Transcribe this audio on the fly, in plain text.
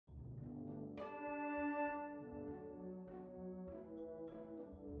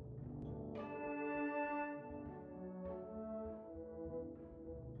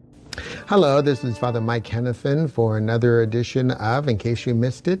Hello, this is Father Mike Hanifin for another edition of In Case You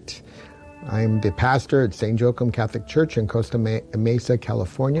Missed It. I'm the pastor at St. Joachim Catholic Church in Costa Mesa,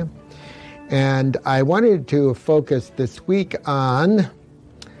 California. And I wanted to focus this week on,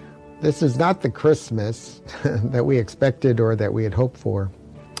 this is not the Christmas that we expected or that we had hoped for.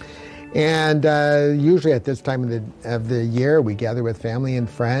 And usually at this time of the year, we gather with family and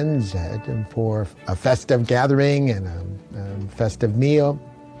friends for a festive gathering and a festive meal.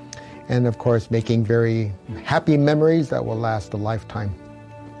 And of course, making very happy memories that will last a lifetime.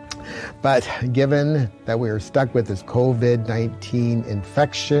 But given that we are stuck with this COVID-19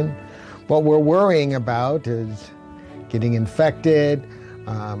 infection, what we're worrying about is getting infected,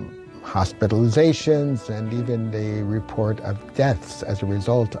 hospitalizations, and even the report of deaths as a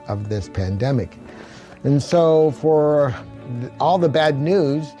result of this pandemic. And so for all the bad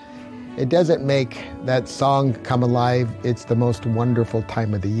news, it doesn't make that song come alive. It's the most wonderful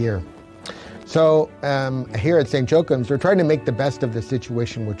time of the year. So here at St. Joachim's, we're trying to make the best of the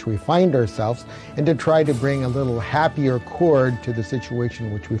situation which we find ourselves and to try to bring a little happier chord to the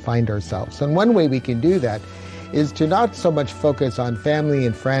situation which we find ourselves. And one way we can do that is to not so much focus on family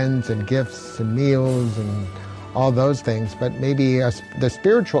and friends and gifts and meals and all those things, but maybe the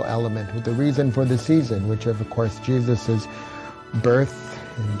spiritual element with the reason for the season, which of course Jesus' birth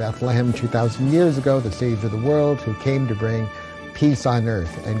in Bethlehem 2,000 years ago, the Savior of the world, who came to bring peace on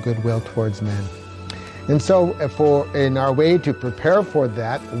earth and goodwill towards men. And so in our way to prepare for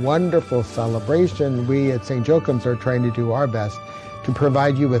that wonderful celebration, we at St. Joachim's are trying to do our best to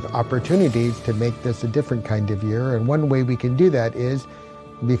provide you with opportunities to make this a different kind of year. And one way we can do that is,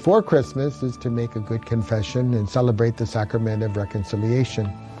 before Christmas, is to make a good confession and celebrate the sacrament of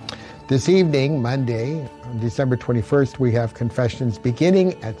reconciliation. This evening, Monday, on December 21st, we have confessions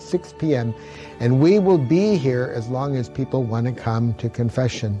beginning at 6 p.m., and we will be here as long as people want to come to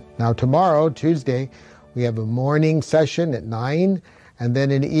confession. Now, tomorrow, Tuesday, we have a morning session at 9, and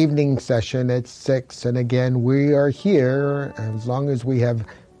then an evening session at 6. And again, we are here as long as we have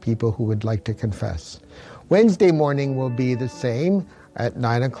people who would like to confess. Wednesday morning will be the same at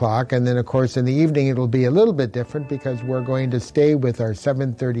 9 o'clock. And then, of course, in the evening, it'll be a little bit different because we're going to stay with our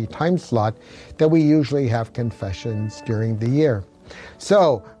 7:30 time slot that we usually have confessions during the year.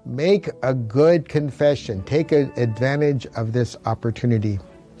 So make a good confession. Take advantage of this opportunity.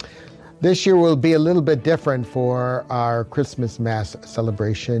 This year will be a little bit different for our Christmas Mass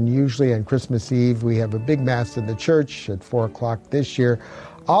celebration. Usually on Christmas Eve, we have a big Mass in the church at 4 o'clock this year.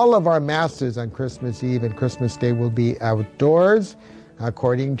 All of our Masses on Christmas Eve and Christmas Day will be outdoors,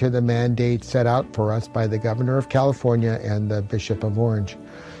 according to the mandate set out for us by the Governor of California and the Bishop of Orange.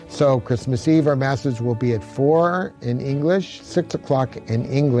 So Christmas Eve, our Masses will be at 4 in English, 6 o'clock in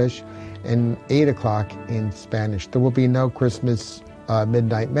English, and 8 o'clock in Spanish. There will be no Christmas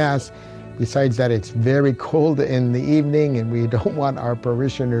midnight Mass. Besides that, it's very cold in the evening, and we don't want our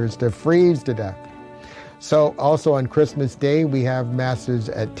parishioners to freeze to death. So also on Christmas Day, we have Masses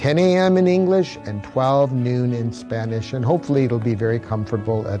at 10 a.m. in English and 12 noon in Spanish, and hopefully it'll be very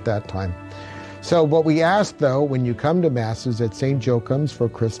comfortable at that time. So what we ask, though, when you come to Masses at St. Joachim's for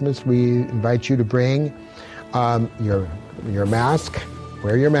Christmas, we invite you to bring your mask,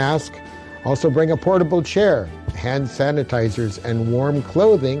 wear your mask. Also bring a portable chair, hand sanitizers, and warm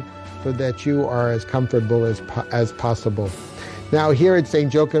clothing so that you are as comfortable as possible. Now, here at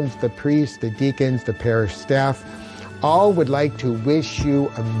St. Joachim's, the priests, the deacons, the parish staff, all would like to wish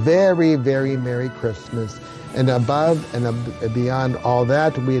you a very, very Merry Christmas. And above and beyond all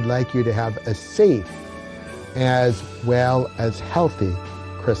that, we'd like you to have a safe as well as healthy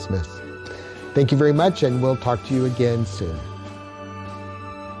Christmas. Thank you very much, and we'll talk to you again soon.